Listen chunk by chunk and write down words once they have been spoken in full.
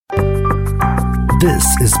This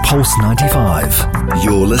is Pulse 95.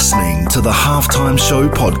 You're listening to the Halftime Show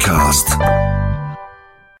podcast.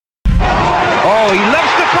 Oh, he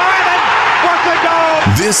loves to fire then. What a goal!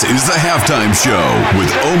 This is the Halftime Show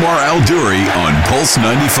with Omar Al-Duri on Pulse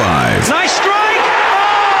 95. Nice strike!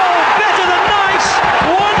 Oh, better than nice!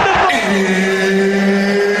 Wonderful!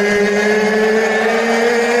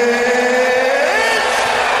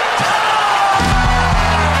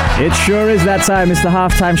 It sure is that time. It's the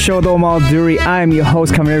Halftime Show with Omar Al-Duri. I am your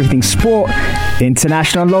host, covering everything sport,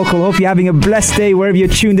 international and local. Hope you're having a blessed day wherever you're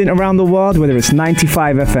tuned in around the world, whether it's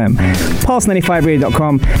 95 FM,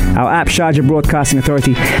 Pulse95Radio.com, our app, Sharjah Broadcasting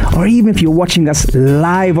Authority, or even if you're watching us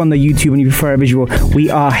live on the YouTube and you prefer a visual,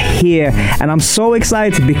 we are here. And I'm so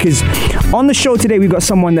excited because on the show today, we've got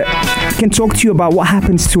someone that can talk to you about what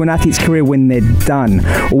happens to an athlete's career when they're done.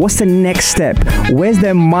 What's the next step? Where's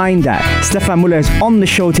their mind at? Stephan Muller is on the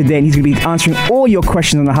show today and he's going to be answering all your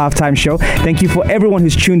questions on the Halftime Show. Thank you for everyone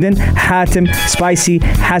who's tuned in. Hatem, Spicy,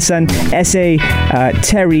 Hassan, S.A.,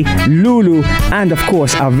 Terry, Lulu, and of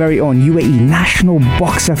course our very own UAE national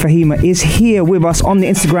boxer Fahima is here with us on the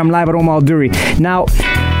Instagram live at Omar Al-Duri. Now,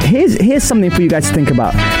 here's something for you guys to think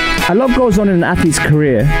about. A lot goes on in an athlete's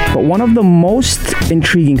career, but one of the most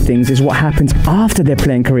intriguing things is what happens after their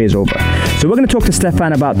playing career is over. So we're going to talk to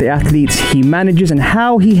Stephan about the athletes he manages and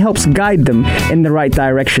how he helps guide them in the right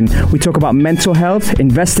direction. We talk about mental health,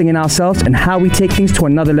 investing in ourselves, and how we take things to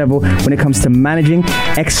another level when it comes to managing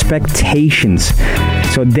expectations.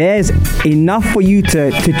 So there's enough for you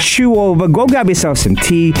to chew over. Go grab yourself some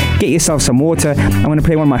tea, get yourself some water. I'm going to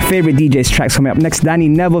play one of my favorite DJ's tracks coming up next. Danny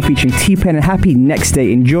Neville featuring T-Pen and Happy Next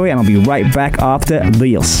Day. Enjoy, and I'll be right back after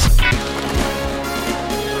this.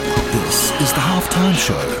 This is the Halftime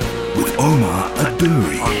Show with Omar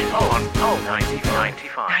Al-Duri. On Pulse 95.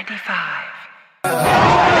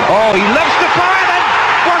 Oh, he loves to fire then.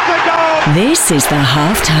 What a goal! This is the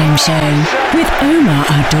Halftime Show with Omar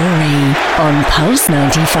Al-Duri on Pulse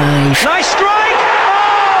 95. Nice strike!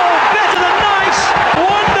 Oh, better than nice!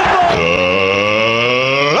 Wonderful!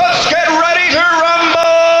 Let's get ready to rumble!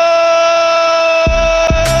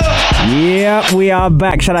 Yeah, we are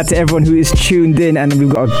back. Shout out to everyone who is tuned in, and we've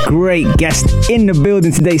got a great guest in the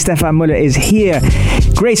building today. Stephan Muller is here,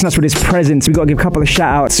 gracing us with his presence. We've got to give a couple of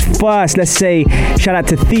shout outs. First, let's say shout out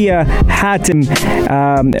to Thea, Hatem,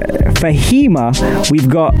 Fahima. We've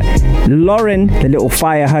got Lauren, the little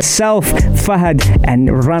fire herself, Fahad,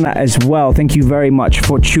 and Rana as well. Thank you very much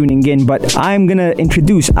for tuning in. But I'm going to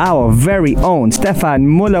introduce our very own Stephan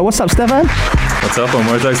Muller. What's up, Stephan? What's up,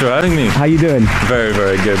 Omar? Thanks for having me. How you doing? Very,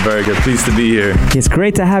 very good. Very good. Pleased to be here. It's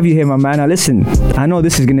great to have you here, my man. Now listen, I know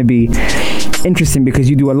this is going to be interesting because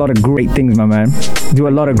you do a lot of great things, my man. You do a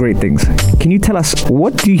lot of great things. Can you tell us,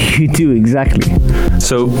 what do you do exactly?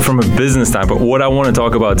 So from a business standpoint, what I want to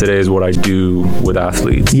talk about today is what I do with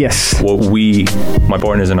athletes. Yes. What my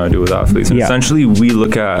partners and I do with athletes. And essentially we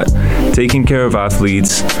look at taking care of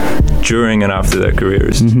athletes during and after their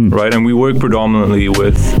careers, right? And we work predominantly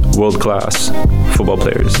with world-class football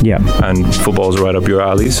players. Yeah. And football's right up your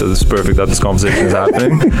alley, so it's perfect that this conversation is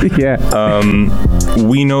happening. Yeah.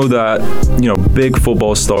 We know that, big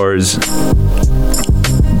football stars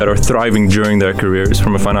that are thriving during their careers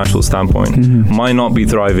from a financial standpoint might not be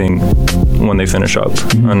thriving when they finish up.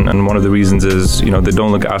 And one of the reasons is, they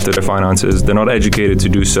don't look after their finances. They're not educated to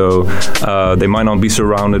do so. They might not be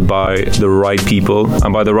surrounded by the right people.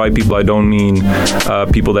 And by the right people, I don't mean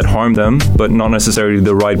people that harm them, but not necessarily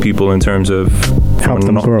the right people in terms of help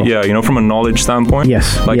them grow. Yeah, from a knowledge standpoint.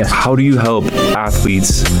 Yes. How do you help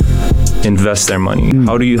athletes invest their money?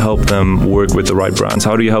 How do you help them work with the right brands?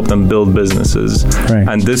 How do you help them build businesses? Right.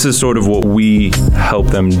 And this is sort of what we help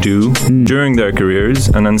them do during their careers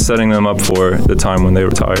and then setting them up for the time when they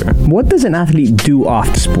retire. What does an athlete do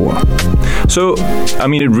after sport? So,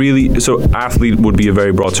 athlete would be a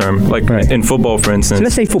very broad term. Like in football, for instance. So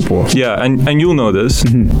let's say football. Yeah, and you'll know this.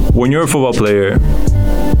 When you're a football player,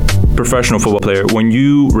 professional football player, when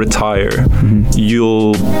you retire,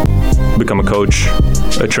 you'll become a coach,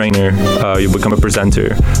 a trainer, you become a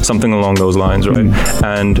presenter, something along those lines, right?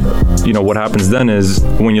 And what happens then is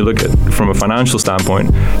when you look at from a financial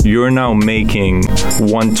standpoint, you're now making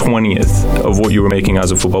 1/20th of what you were making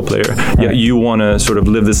as a football player. Yet you want to sort of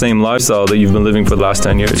live the same lifestyle that you've been living for the last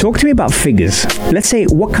 10 years. Talk to me about figures. Let's say,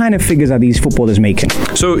 what kind of figures are these footballers making?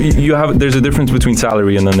 So there's a difference between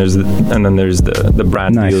salary and then there's the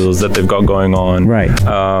brand deals that they've got going on. Right.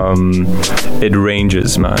 It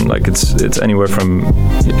ranges, man. Like it's it's anywhere from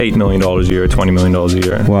 $8 million a year, $20 million a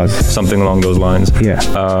year, something along those lines. Yeah.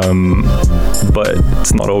 But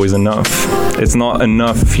it's not always enough. It's not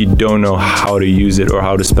enough if you don't know how to use it or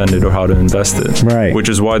how to spend it or how to invest it. Right. Which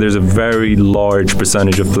is why there's a very large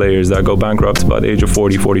percentage of players that go bankrupt by the age of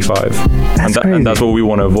 40, 45. And that's what we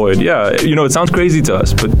want to avoid. Yeah, it sounds crazy to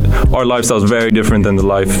us, but our lifestyle is very different than the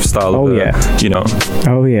lifestyle of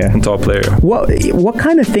the top player. What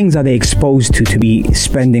kind of things are they exposed to be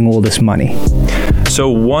spending all this money? So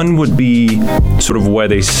one would be sort of where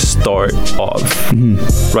they start off,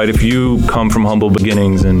 right? If you come from humble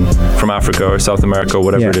beginnings and from Africa or South America or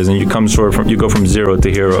whatever it is, and you go from zero to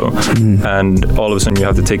hero, and all of a sudden you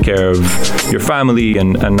have to take care of your family,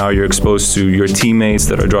 and now you're exposed to your teammates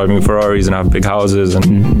that are driving Ferraris and have big houses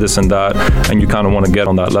and this and that, and you kind of want to get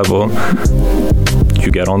on that level. You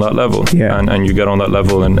get on that level, and you get on that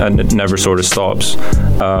level, and it never sort of stops.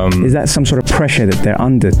 Is that some sort of pressure that they're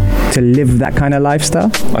under to live that kind of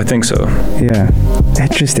lifestyle? I think so. Yeah,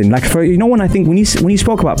 interesting. Like when I think when you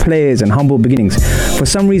spoke about players and humble beginnings, for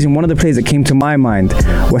some reason one of the players that came to my mind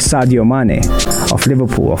was Sadio Mane of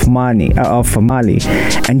Liverpool, of Mali,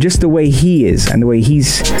 and just the way he is and the way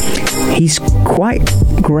he's quite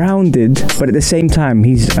grounded, but at the same time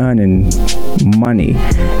he's earning money,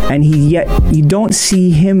 and yet you don't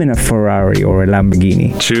see him in a Ferrari or a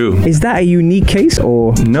Lamborghini. True. Is that a unique case,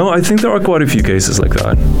 or? No, I think there are quite a few cases like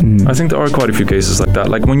that. I think there are quite a few cases like that.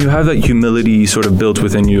 Like when you have that humility sort of built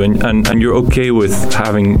within you, and you're okay with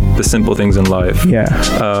having the simple things in life. Yeah.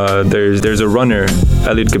 There's a runner,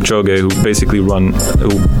 Eliud Kipchoge, who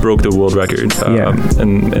broke the world record in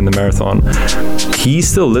the marathon. He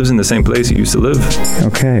still lives in the same place he used to live.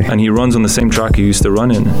 Okay. And he runs on the same track he used to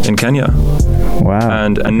run in Kenya. Wow.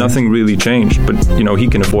 And nothing really changed, but he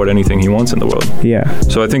can afford anything he wants in the world. Yeah.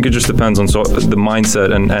 So I think it just depends on the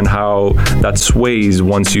mindset and how that sways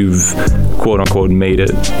once you've quote unquote made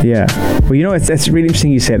it. Yeah. Well, it's really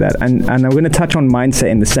interesting you say that, and I'm going to touch on mindset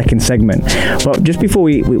in the second segment. But just before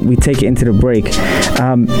we take it into the break,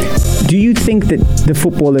 do you think that the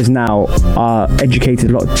footballers now are educated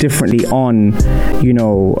a lot differently on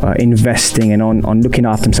investing and on looking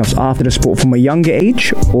after themselves after the sport from a younger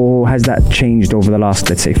age, or has that changed over the last,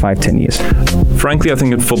 let's say, 5-10 years? Frankly, I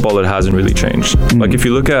think in football it hasn't really changed. Like if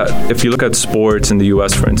you look at sports in the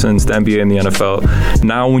US, for instance, the NBA and the NFL,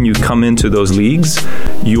 now when you come into those leagues,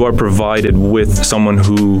 you are provided with someone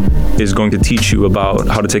who is going to teach you about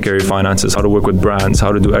how to take care of your finances, how to work with brands,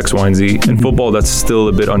 how to do X, Y, and Z. In football, that's still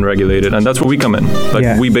a bit unregulated, and that's where we come in.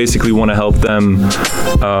 We basically want to help them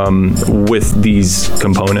with these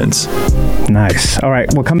components. Nice. All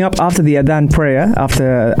right. Well, coming up after the Adhan prayer,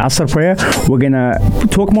 after Asr prayer, we're gonna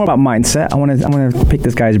talk more about mindset. I want to pick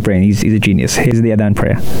this guy's brain. He's a genius. Here's the Adhan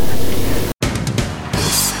prayer.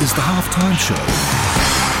 This is the halftime show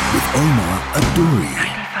with Omar Adouri.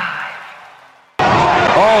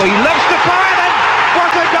 Oh, he loves to fire, then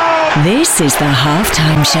what a goal! This is the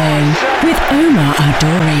halftime show with Omar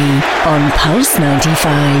Adouri on Pulse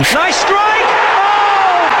 95. Nice strike!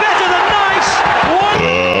 Oh, better than nice!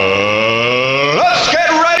 Let's get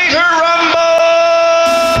ready to rumble!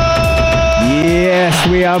 Yes,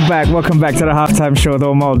 we are back. Welcome back to the halftime show with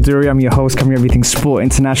Omar Adouri. I'm your host, covering everything sport,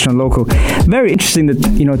 international, local. Very interesting that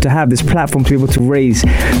to have this platform to be able to raise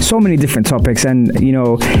so many different topics, and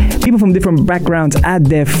people from different backgrounds add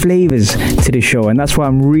their flavors to the show, and that's why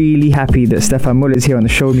I'm really happy that Stephan Muller is here on the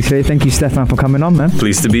show with me today. Thank you, Stephan, for coming on, man.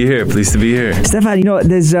 Pleased to be here. Stephan,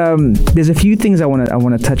 there's a few things I want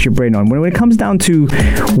to touch your brain on when it comes down to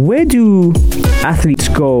where do athletes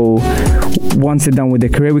go once they're done with their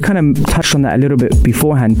career. We kind of touched on that a little bit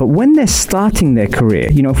beforehand, but when they're starting their career,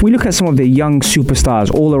 if we look at some of the young superstars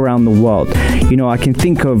all around the world, I can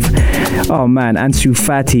think of, Ansu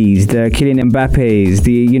Fati's, the Kylian Mbappe's,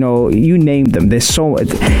 you name them. There's so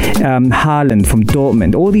Haaland from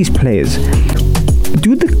Dortmund, all these players.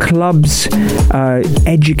 Do the clubs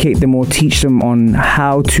educate them or teach them on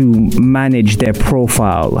how to manage their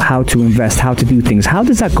profile, how to invest, how to do things? How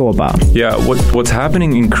does that go about? Yeah, what's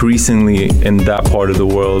happening increasingly in that part of the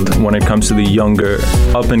world when it comes to the younger,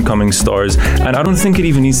 up-and-coming stars, and I don't think it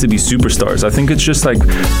even needs to be superstars. I think it's just like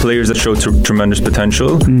players that show tremendous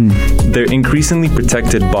potential. They're increasingly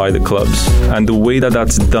protected by the clubs, and the way that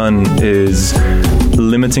that's done is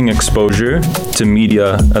limiting exposure to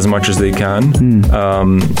media as much as they can.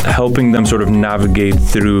 Helping them sort of navigate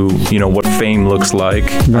through, what fame looks like,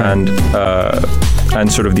 and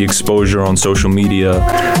sort of the exposure on social media,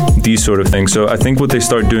 these sort of things. So I think what they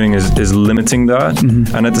start doing is limiting that,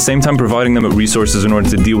 and at the same time providing them with resources in order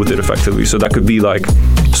to deal with it effectively. So that could be like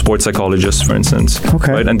sports psychologists, for instance.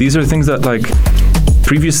 Okay. Right? And these are things that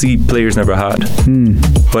previously players never had.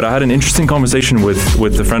 But I had an interesting conversation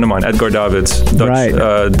with a friend of mine, Edgar Davids,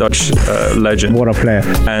 Dutch legend. What a player.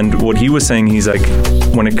 And what he was saying, he's like,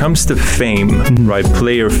 when it comes to fame, right,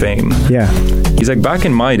 player fame, he's like, back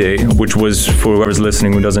in my day, which was, for whoever's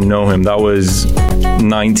listening who doesn't know him, that was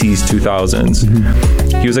 90s,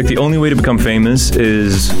 2000s. He was like, the only way to become famous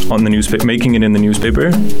is on the newspaper, making it in the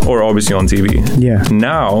newspaper, or obviously on TV.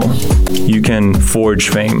 Now you can forge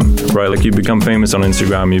fame, right? Like, you become famous on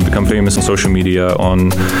Instagram, you become famous on social media,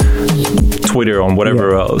 on Twitter, on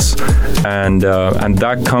whatever else, and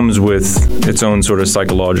that comes with its own sort of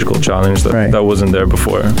psychological challenge that wasn't there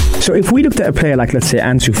before. So if we looked at a player like, let's say,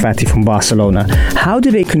 Ansu Fati from Barcelona, how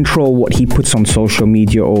do they control what he puts on social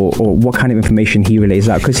media, or what kind of information he relays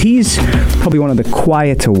out? Because he's probably one of the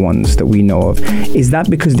quieter ones that we know of. Is that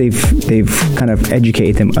because they've kind of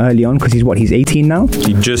educated him early on? Because he's 18 now?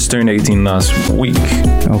 He just turned 18 last week.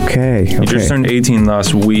 Okay. He just turned 18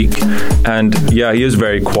 last week, and he is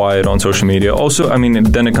very quiet on social media. Also, I mean,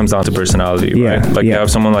 then it comes down to personality, right? Like, you have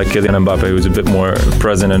someone like Kylian Mbappe who's a bit more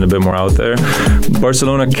present and a bit more out there.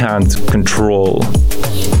 Barcelona can't control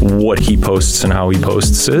what he posts and how he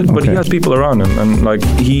posts it, but he has people around him, and like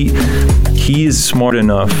he is smart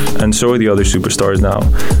enough, and so are the other superstars now,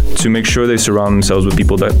 to make sure they surround themselves with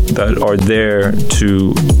people that are there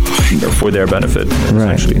for their benefit,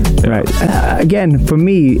 essentially. Right. Again, for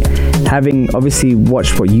me, having obviously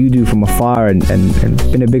watched what you do from afar and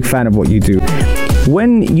been a big fan of what you do,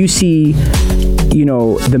 when you see,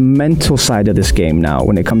 the mental side of this game now,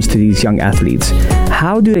 when it comes to these young athletes,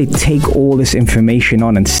 how do they take all this information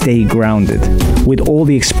on and stay grounded with all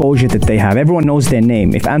the exposure that they have? Everyone knows their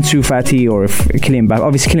name. If Ansu Fati or if Kylian Mbappe,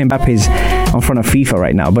 obviously Kylian Mbappe is on front of FIFA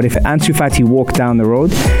right now, but if Ansu Fati walked down the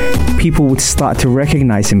road, people would start to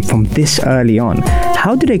recognize him from this early on.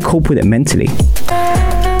 How do they cope with it mentally?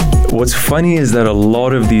 What's funny is that a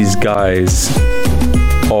lot of these guys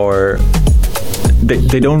are...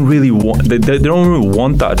 They don't really want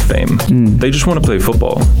that fame. They just want to play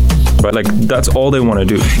football, right? Like, that's all they want to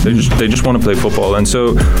do. They just want to play football. And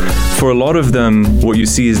so for a lot of them, what you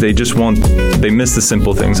see is they miss the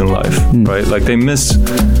simple things in life, right? Like, they miss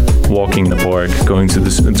walking the park, going to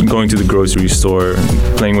the grocery store,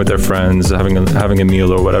 playing with their friends, having a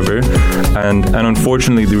meal or whatever. And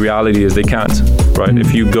unfortunately, the reality is they can't, right?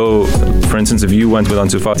 If you go, for instance, if you went with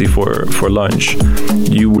Ansu Fati for lunch,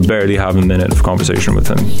 you would barely have a minute of conversation with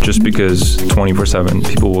him, just because 24/7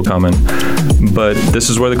 people will come in. But this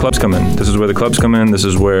is where the clubs come in. This is where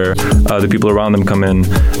the people around them come in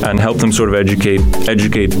and help them sort of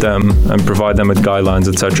educate them and provide them with guidelines,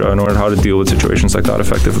 etc., in order how to deal with situations like that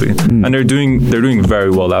effectively. And they're doing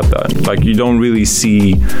very well at that. Like, you don't really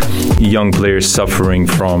see young players suffering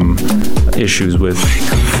from issues with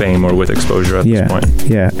fame or with exposure at this point.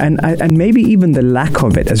 Yeah, and maybe even the lack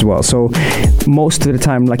of it as well. So most of the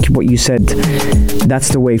time, like what you said, that's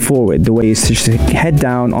the way forward. The way is to just head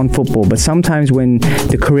down on football. But sometimes when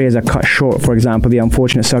the careers are cut short, for example, the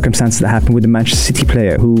unfortunate circumstances that happened with the Manchester City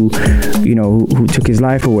player who took his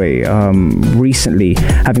life away recently,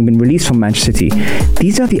 having been released from Manchester City.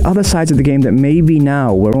 These are the other sides of the game that maybe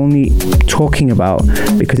now we're only talking about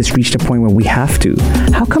because it's reached a point where we have to.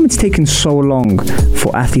 How come it's taken so long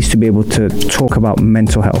for athletes to be able to talk about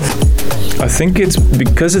mental health? I think it's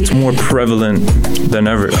because it's more prevalent than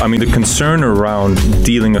ever. I mean, the concern around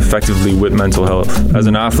dealing effectively with mental health as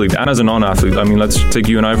an athlete and as a non-athlete. I mean, let's take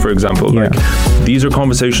you and I, for example. Like, these are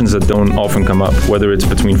conversations that don't often come up, whether it's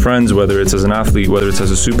between friends, whether it's as an athlete, whether it's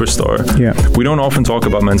as a superstar. We don't often talk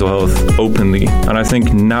about mental health openly. And I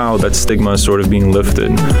think now that stigma is sort of being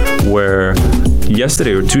lifted, where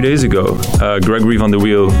yesterday or 2 days ago, Gregory van der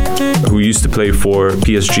Wiel, who used to play for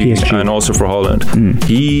PSG. And also for Holland,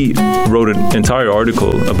 he wrote an entire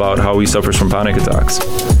article about how he suffers from panic attacks,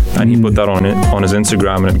 and he put that on his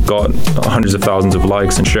Instagram, and it got hundreds of thousands of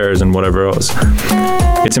likes and shares and whatever else.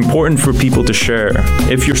 It's important for people to share,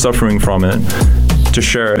 if you're suffering from it, to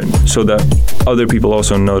share it so that other people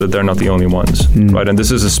also know that they're not the only ones, right? And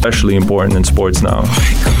this is especially important in sports now.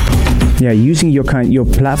 Yeah, using your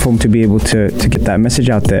platform to be able to get that message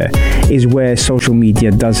out there is where social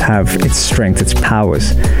media does have its strength, its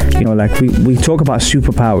powers. Like we talk about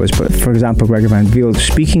superpowers, but for example, Gregor van Wiel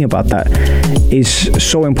speaking about that is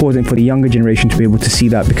so important for the younger generation to be able to see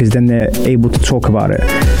that, because then they're able to talk about it.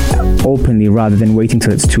 openly rather than waiting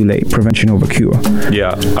till it's too late. Prevention over cure.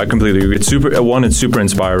 Yeah, I completely agree. It's super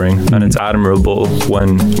inspiring, and it's admirable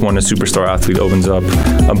when a superstar athlete opens up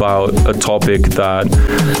about a topic that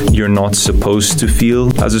you're not supposed to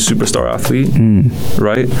feel as a superstar athlete,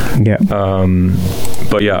 right? Yeah.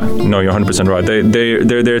 But yeah, no, you're 100% right.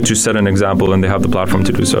 They're there to set an example, and they have the platform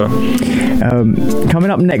to do so.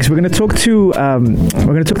 Coming up next, we're going to talk to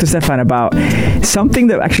Stephan about something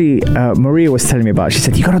that actually Maria was telling me about. She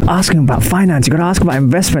said, you got to ask him about finance, you got to ask about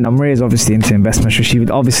investment. And Maria's obviously into investment, so she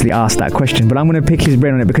would obviously ask that question, but I'm going to pick his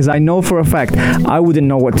brain on it because I know for a fact I wouldn't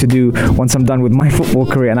know what to do once I'm done with my football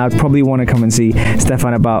career, and I'd probably want to come and see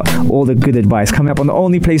Stephan about all the good advice. Coming up on the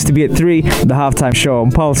only place to be at 3, the Halftime Show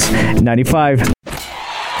on Pulse 95.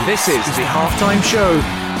 This is the Halftime Show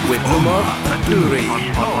with Omar Adouri on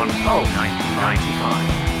Pulse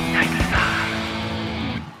 95.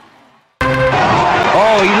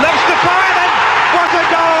 Oh, he loves the fire then. What a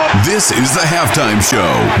goal! This is the Halftime Show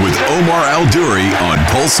with Omar Al-Duri on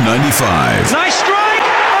Pulse 95. Nice strike.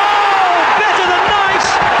 Oh, better than nice.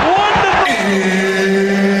 Wonderful.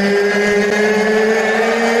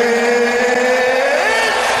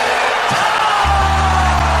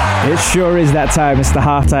 It sure is that time. It's the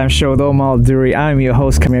Halftime Show with Omar Al-Duri. I'm your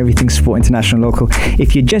host, covering everything sport, international, local.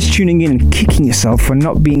 If you're just tuning in and kicking yourself for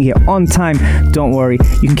not being here on time, don't worry.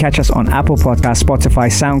 You can catch us on Apple Podcasts, Spotify,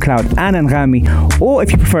 SoundCloud, and Anghami. Or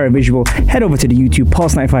if you prefer a visual, head over to the YouTube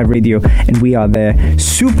Pulse 95 Radio, and we are there.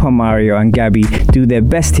 Super Mario and Gabby do their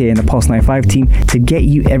best here in the Pulse 95 team to get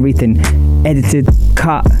you everything edited,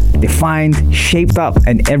 cut, defined, shaped up,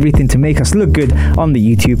 and everything to make us look good on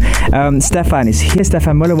the YouTube. Stephan is here.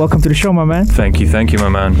 Stephan Muller, welcome to the show, my man. Thank you, my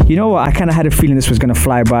man. You know what? I kind of had a feeling this was going to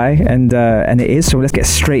fly by, and it is. So let's get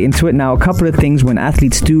straight into it. Now, a couple of things when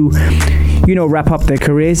athletes do, wrap up their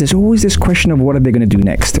careers, there's always this question of what are they going to do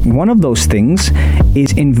next. One of those things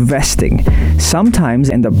is investing. Sometimes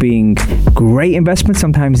end up being great investments.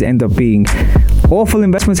 Sometimes end up being awful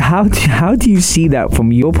investments. How do you see that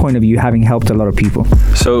from your point of view, having helped a lot of people?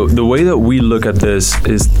 So the way that we look at this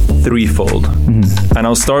is threefold, and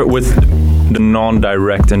I'll start with the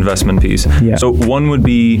non-direct investment piece. Yeah. So one would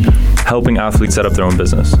be helping athletes set up their own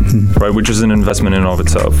business, right? Which is an investment in and of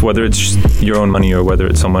itself, whether it's your own money or whether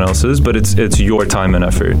it's someone else's, but it's your time and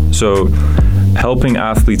effort. So helping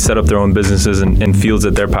athletes set up their own businesses in fields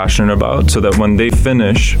that they're passionate about, so that when they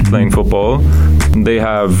finish playing football, they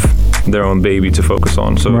have their own baby to focus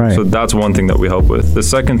on. So that's one thing that we help with. The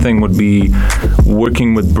second thing would be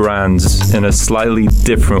working with brands in a slightly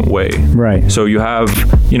different way. Right. So you have,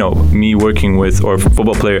 me working with, or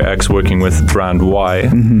football player X working with brand Y,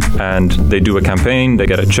 and they do a campaign, they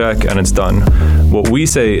get a check, and it's done. What we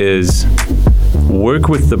say is work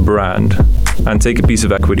with the brand and take a piece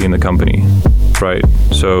of equity in the company. Right.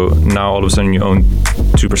 So now all of a sudden you own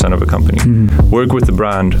 2% of a company. Work with the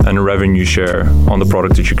brand and a revenue share on the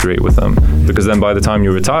product that you create with them. Because then by the time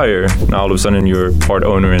you retire, now all of a sudden you're part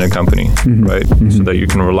owner in a company, right? So that you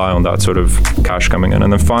can rely on that sort of cash coming in.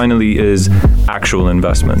 And then finally is actual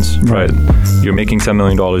investments, right? You're making $10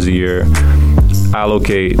 million a year.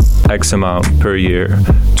 Allocate X amount per year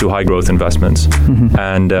to high growth investments.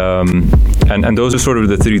 And those are sort of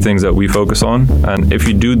the three things that we focus on. And if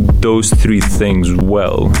you do those three things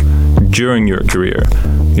well during your career,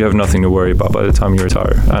 you have nothing to worry about by the time you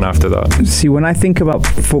retire and after that. See, when I think about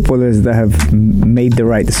footballers that have made the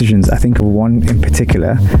right decisions, I think of one in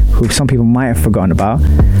particular who some people might have forgotten about,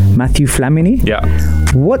 Matthew Flamini. Yeah.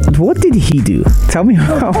 What did he do? Tell me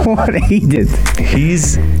about what he did.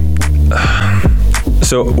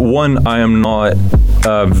 So one, I am not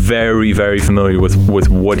very, very familiar with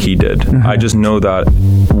what he did. I just know that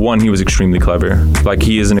one, he was extremely clever. Like,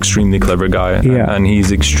 he is an extremely clever guy, and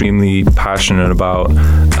he's extremely passionate about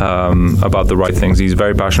the right things. He's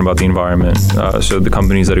very passionate about the environment. So the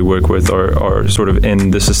companies that he works with are sort of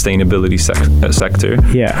in the sustainability sector.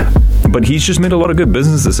 Yeah. But he's just made a lot of good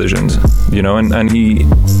business decisions,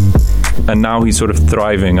 and now he's sort of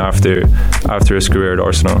thriving after his career at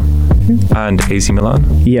Arsenal and AC Milan.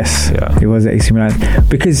 Yes, yeah, he was at AC Milan,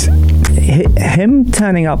 because him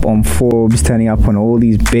turning up on Forbes, turning up on all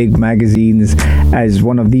these big magazines as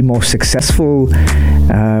one of the most successful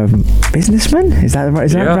businessmen, is that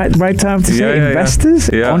right term to say? Investors,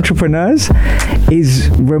 entrepreneurs, is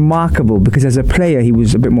remarkable, because as a player he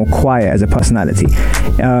was a bit more quiet as a personality.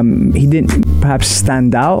 He didn't perhaps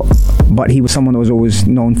stand out, but he was someone that was always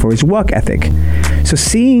known for his work ethic. So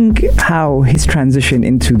seeing how his transition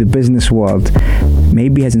into the business world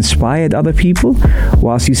maybe has inspired other people,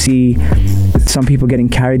 whilst you see some people getting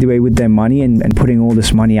carried away with their money and putting all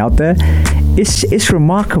this money out there. It's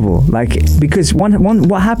remarkable, like, because what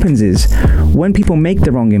happens is when people make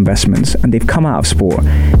the wrong investments and they've come out of sport,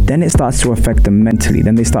 then it starts to affect them mentally.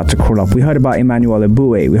 Then they start to crawl up. We heard about Emmanuel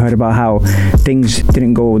Eboué. We heard about how things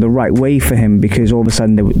didn't go the right way for him because all of a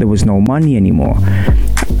sudden there was no money anymore.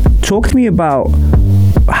 Talk to me about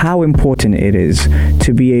how important it is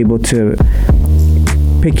to be able to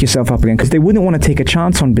pick yourself up again, because they wouldn't want to take a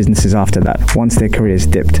chance on businesses after that once their careers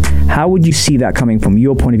dipped. How would you see that coming from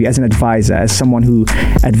your point of view as an advisor, as someone who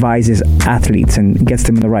advises athletes and gets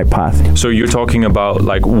them in the right path? So you're talking about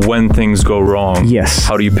like when things go wrong. Yes.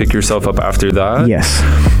 How do you pick yourself up after that? Yes.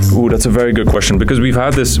 Ooh, that's a very good question, because we've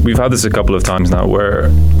had this a couple of times now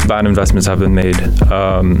where bad investments have been made,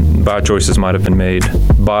 bad choices might have been made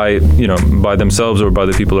by themselves or by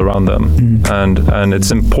the people around them, and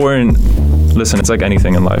it's important. Listen, it's like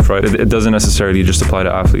anything in life, right? It doesn't necessarily just apply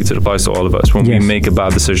to athletes. It applies to all of us. When we make a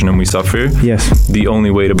bad decision and we suffer, the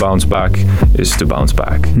only way to bounce back is to bounce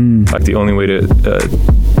back. Like the only way to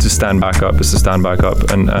stand back up is to stand back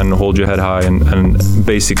up and hold your head high and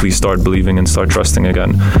basically start believing and start trusting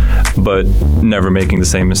again, but never making the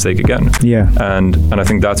same mistake again. Yeah. And I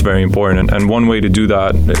think that's very important. And one way to do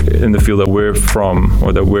that in the field that we're from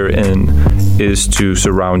or that we're in is to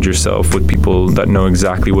surround yourself with people that know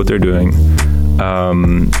exactly what they're doing,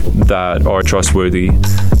 that are trustworthy,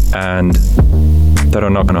 and that are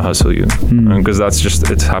not going to hustle you, because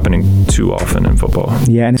it's happening too often in football.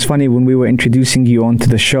 Yeah, and it's funny, when we were introducing you onto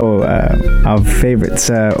the show, our favorites,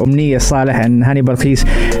 Omnia Saleh and Hani Balqis,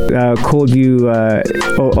 called you,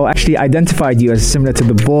 or actually identified you as similar to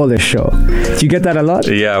the Baller Show. Do you get that a lot?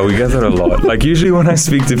 Yeah, we get that a lot. Like usually when I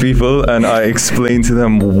speak to people and I explain to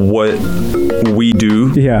them what we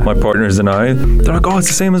do, my partners and I, they're like, oh, it's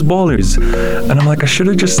the same as Ballers. And I'm like, I should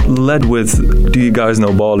have just led with, do you guys know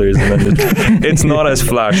Ballers? And then it's not as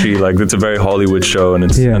flashy, like it's a very Hollywood show, and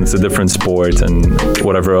it's a different sport and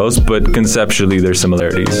whatever else, but conceptually there's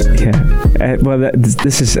similarities. Well,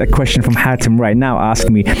 this is a question from Hatem right now,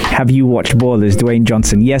 asking me, have you watched Ballers, Dwayne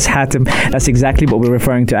Johnson? Yes, Hatem, that's exactly what we're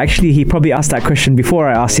referring to. Actually, he probably asked that question before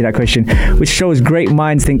I asked you that question, which shows great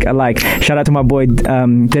minds think alike. Shout out to my boy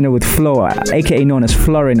Dinner with Flo, aka known as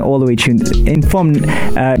Florin, all the way tuned in from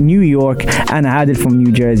New York, and Adil from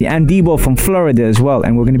New Jersey, and Debo from Florida as well.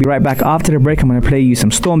 And we're going to be right back after the break. I'm going to play you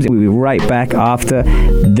some Storms. We'll be right back after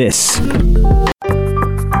this.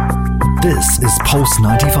 This is Pulse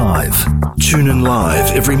 95. Tune in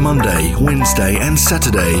live every Monday, Wednesday and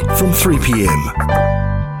Saturday from 3 p.m.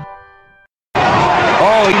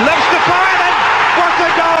 Oh, he loves the fire, and what a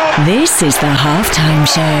goal! This is the Halftime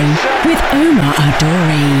Show with Omar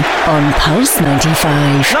Adori on Pulse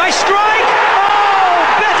 95. Nice strike!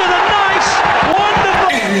 Oh, better than nice! Wonderful!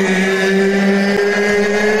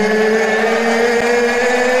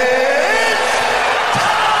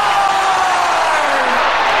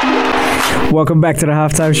 Welcome back to the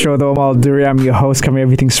Halftime Show, though. Omar Duri, I'm your host, covering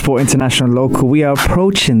everything sport, international, local. We are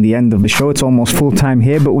approaching the end of the show. It's almost full time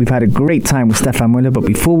here, but we've had a great time with Stephan Muller. But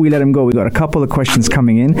before we let him go, we've got a couple of questions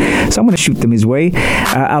coming in, so I'm going to shoot them his way.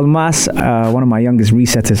 Almas, one of my youngest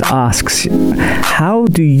resetters, asks, how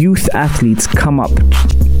do youth athletes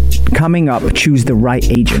coming up choose the right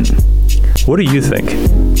agent? What do you think?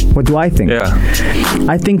 What do I think? Yeah.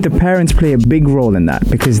 I think the parents play a big role in that,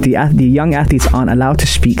 because the young athletes aren't allowed to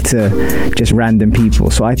speak to just random people.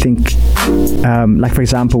 So I think, like for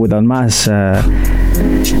example with Almas,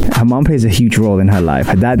 her mom plays a huge role in her life.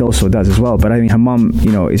 Her dad also does as well. But I mean, her mom,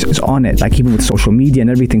 is on it, like even with social media and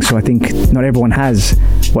everything. So I think not everyone has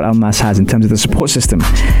what Almas has in terms of the support system.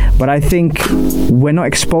 But I think we're not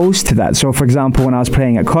exposed to that. So for example, when I was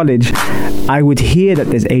playing at college, I would hear that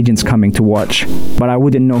there's agents coming to watch, but I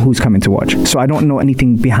wouldn't know who's coming to watch. So I don't know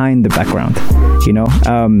anything behind the background,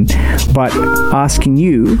 But asking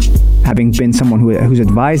you, having been someone who's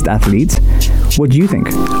advised athletes, what do you think?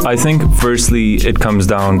 I think firstly, it comes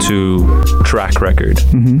down to track record.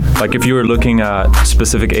 Like if you're looking at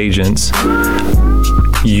specific agents,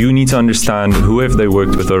 you need to understand who have they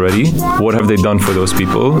worked with already, what have they done for those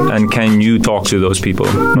people, and can you talk to those people,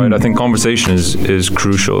 right? I think conversation is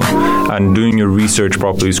crucial, and doing your research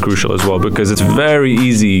properly is crucial as well, because it's very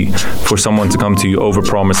easy for someone to come to you,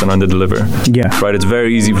 overpromise and underdeliver. Yeah. Right? It's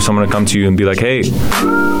very easy for someone to come to you and be like, hey,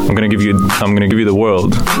 I'm gonna give you the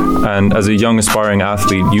world. And as a young aspiring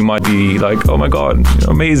athlete, you might be like, oh my God,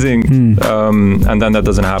 amazing. And then that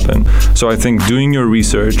doesn't happen. So I think doing your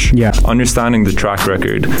research, understanding the track record,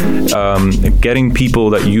 record, getting people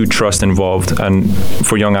that you trust involved, and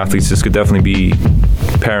for young athletes, this could definitely be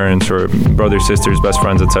parents or brothers, sisters, best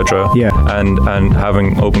friends, etc. And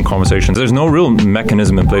having open conversations. There's no real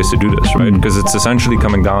mechanism in place to do this, right? Because it's essentially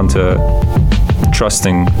coming down to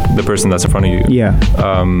trusting the person that's in front of you.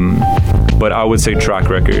 But I would say track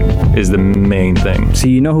record is the main thing. So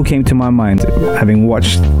you know who came to my mind, having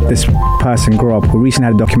watched this person grow up, who recently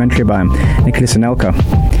had a documentary about him, Nicolas Anelka.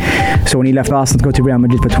 So when he left Arsenal to go to Real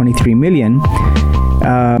Madrid for 23 million,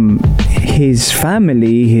 his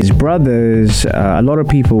family, his brothers, a lot of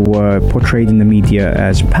people were portrayed in the media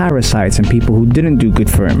as parasites and people who didn't do good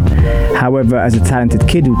for him. However, as a talented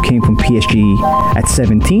kid who came from PSG at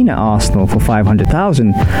 17 at Arsenal for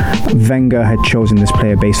 500,000, Wenger had chosen this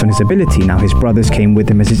player based on his ability. Now his brothers came with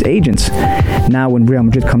him as his agents. Now when Real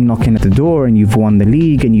Madrid come knocking at the door and you've won the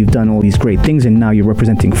league and you've done all these great things and now you're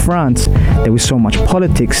representing France, there was so much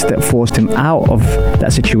politics that forced him out of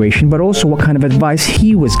that situation, but also what kind of advice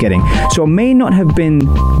he was getting. So it may not have been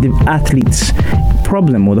the athlete's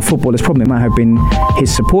problem or the footballer's problem, it might have been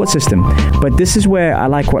his support system. But this is where I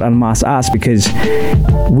like what Almas asked, because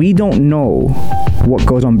we don't know what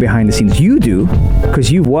goes on behind the scenes. You do,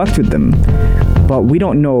 because you've worked with them, but we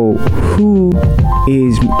don't know who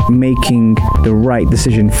is making the right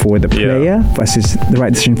decision for the player versus the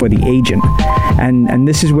right decision for the agent. And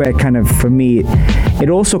this is where kind of, for me, it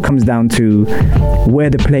also comes down to where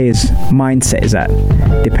the player's mindset is at,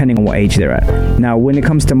 depending on what age they're at. Now, when it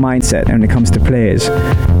comes to mindset and when it comes to players,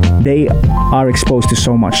 they are exposed to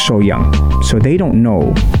so much so young. So they don't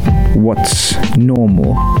know what's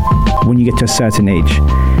normal when you get to a certain age.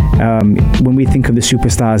 When we think of the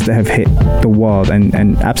superstars that have hit the world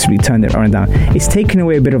and absolutely turned it around, it's taken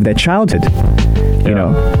away a bit of their childhood. You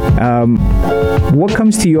know, what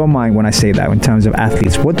comes to your mind when I say that in terms of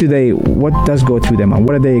athletes? What does go through them and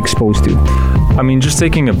what are they exposed to? I mean, just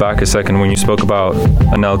taking it back a second, when you spoke about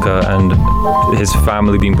Anelka and his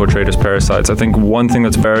family being portrayed as parasites, I think one thing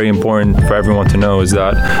that's very important for everyone to know is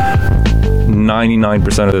that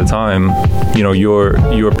 99% of the time, you know,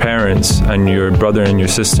 your parents and your brother and your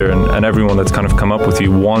sister and everyone that's kind of come up with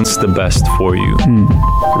you wants the best for you,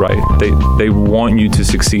 right? They want you to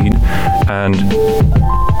succeed, and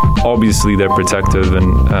obviously they're protective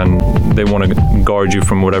and they want to guard you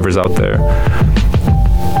from whatever's out there.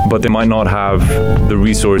 But they might not have the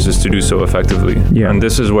resources to do so effectively. And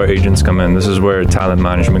this is where agents come in. This is where talent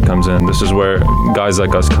management comes in. This is where guys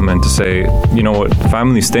like us come in to say, you know what,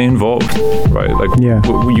 family, stay involved, right? Like,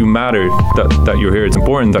 you matter that you're here. It's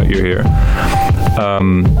important that you're here.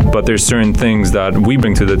 But there's certain things that we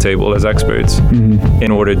bring to the table as experts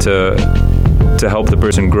in order to help the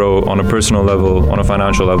person grow on a personal level, on a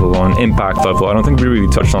financial level, on an impact level. I don't think we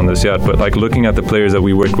really touched on this yet, but like looking at the players that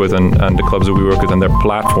we work with and the clubs that we work with and their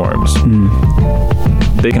platforms,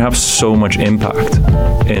 they can have so much impact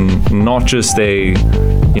in not just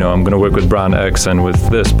I'm going to work with brand X and with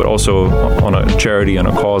this, but also on a charity and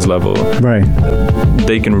a cause level. Right.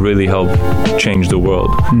 They can really help change the world.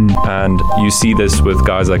 And you see this with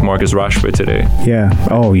guys like Marcus Rashford today. Yeah.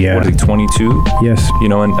 Oh, yeah. What is he, 22? Yes. You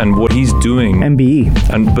know, and what he's doing.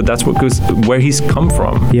 MBE. But that's where he's come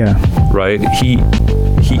from. Yeah. Right? He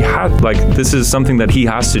had, like, this is something that he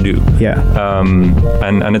has to do. Yeah.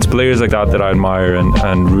 And it's players like that I admire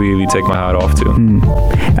and really take my hat off to.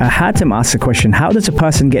 Hatem asked a question: how does a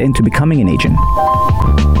person get into becoming an agent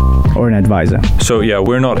or an advisor? So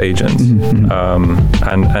we're not agents,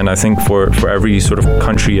 and I think for every sort of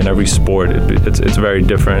country and every sport, it's very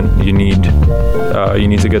different. You need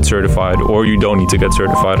to get certified, or you don't need to get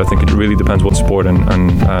certified. I think it really depends what sport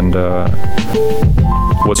and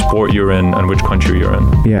what sport you're in and which country you're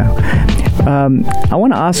in. Yeah. I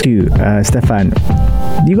want to ask you, Stephan,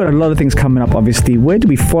 you got a lot of things coming up, obviously. Where do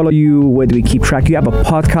we follow you? Where do we keep track? You have a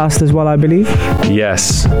podcast as well, I believe.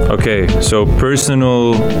 Yes. Okay. So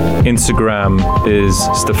personal Instagram is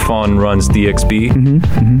Stephan Runs DXB.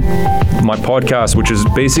 My podcast, which is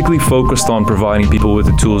basically focused on providing people with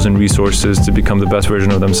the tools and resources to become the best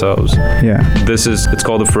version of themselves. Yeah. It's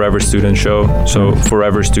called the Forever Student Show. So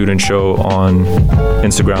Forever Student Show on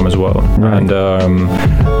Instagram as well. Right.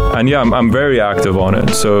 And yeah, I'm very active on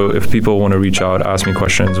it. So if people want to reach out, ask me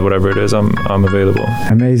questions, whatever it is, I'm available.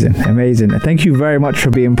 Amazing. Thank you very much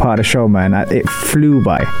for being part of the show, man. It flew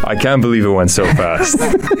by. I can't believe it went so fast.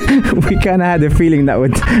 we kind of had the feeling that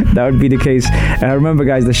would be the case. Remember,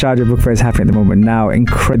 guys, the Sharjah Book Fair is happening at the moment now.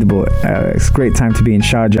 Incredible. It's a great time to be in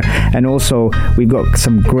Sharjah. And also, we've got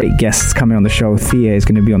some great guests coming on the show. Thea is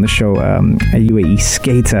going to be on the show, a UAE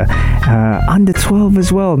skater, under 12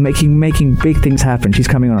 as well, making big things happen. She's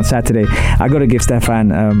coming on Saturday. I got to give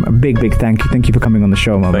Stephan a big thank you. Thank you for coming on the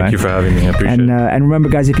show, my man. Thank you for having me. I appreciate it. And remember,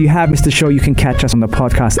 guys, if you have missed the show, you can catch us on the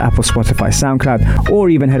podcast, Apple, Spotify, SoundCloud, or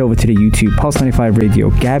even head over to the YouTube, Pulse 95 Radio.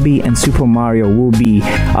 Gabby and Super Mario will be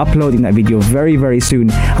uploading that video very, very soon.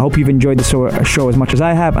 I hope you've enjoyed the show as much as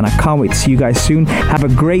I have, and I can't wait to see you guys soon. Have a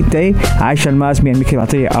great day. Aisha Al-Mazmi and Mikhail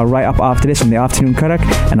Atiyah are right up after this on the Afternoon Karak,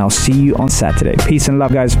 and I'll see you on Saturday. Peace and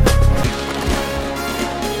love, guys.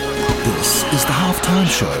 This is the Halftime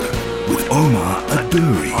Show with Omar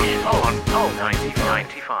Adouri. On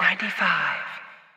 95.